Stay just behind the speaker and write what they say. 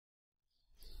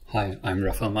Hi, I'm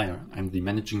Raphael Meyer. I'm the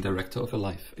Managing Director of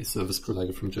Alive, a service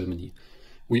provider from Germany.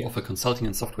 We offer consulting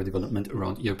and software development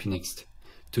around ERPNext.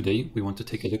 Today, we want to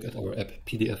take a look at our app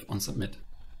PDF on Submit.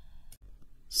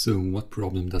 So what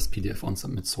problem does PDF on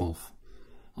Submit solve?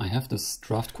 I have this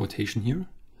draft quotation here,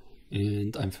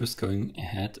 and I'm first going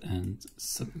ahead and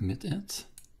submit it.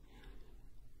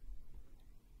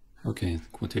 Okay, the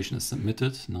quotation is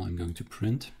submitted. Now I'm going to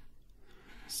print.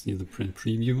 See the print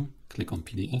preview, click on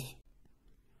PDF.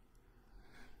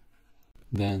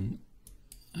 Then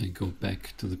I go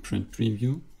back to the print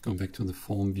preview, go back to the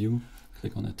form view,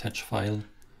 click on attach file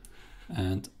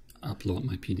and upload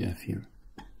my PDF here.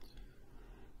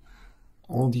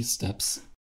 All these steps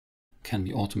can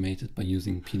be automated by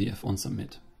using PDF on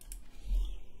Submit.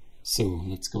 So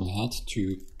let's go ahead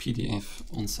to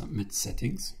PDF on Submit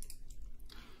settings.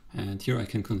 And here I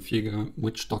can configure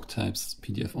which doc types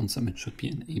PDF on Submit should be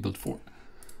enabled for.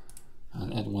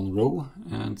 I'll add one row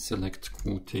and select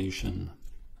quotation.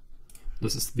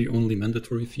 This is the only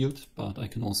mandatory field, but I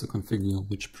can also configure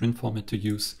which print format to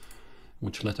use,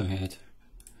 which letterhead,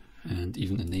 and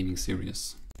even a naming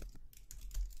series.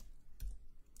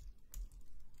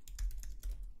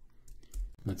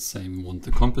 Let's say we want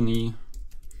the company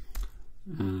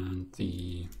and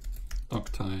the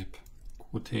doc type,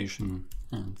 quotation,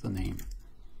 and the name.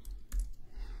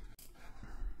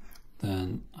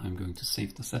 Then I'm going to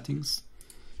save the settings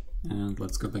and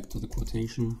let's go back to the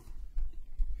quotation.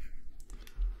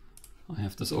 I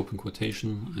have this open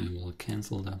quotation. I will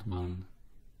cancel that one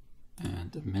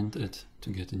and amend it to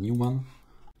get a new one.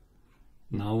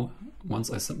 Now, once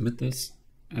I submit this,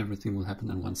 everything will happen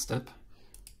in one step.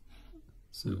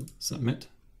 So submit,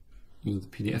 the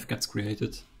PDF gets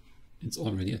created, it's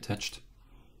already attached,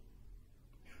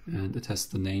 and it has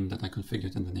the name that I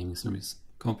configured in the naming series: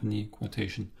 company,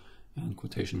 quotation, and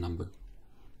quotation number.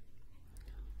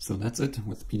 So that's it.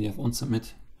 With PDF on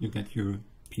Submit, you get your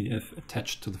PDF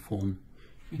attached to the form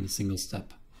in a single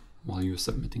step while you're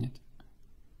submitting it.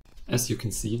 As you can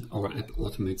see, our app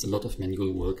automates a lot of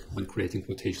manual work when creating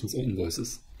quotations or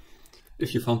invoices.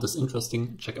 If you found this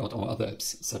interesting, check out our other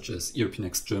apps such as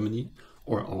ERPNext Germany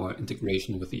or our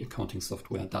integration with the accounting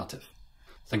software Dativ.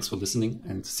 Thanks for listening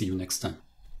and see you next time.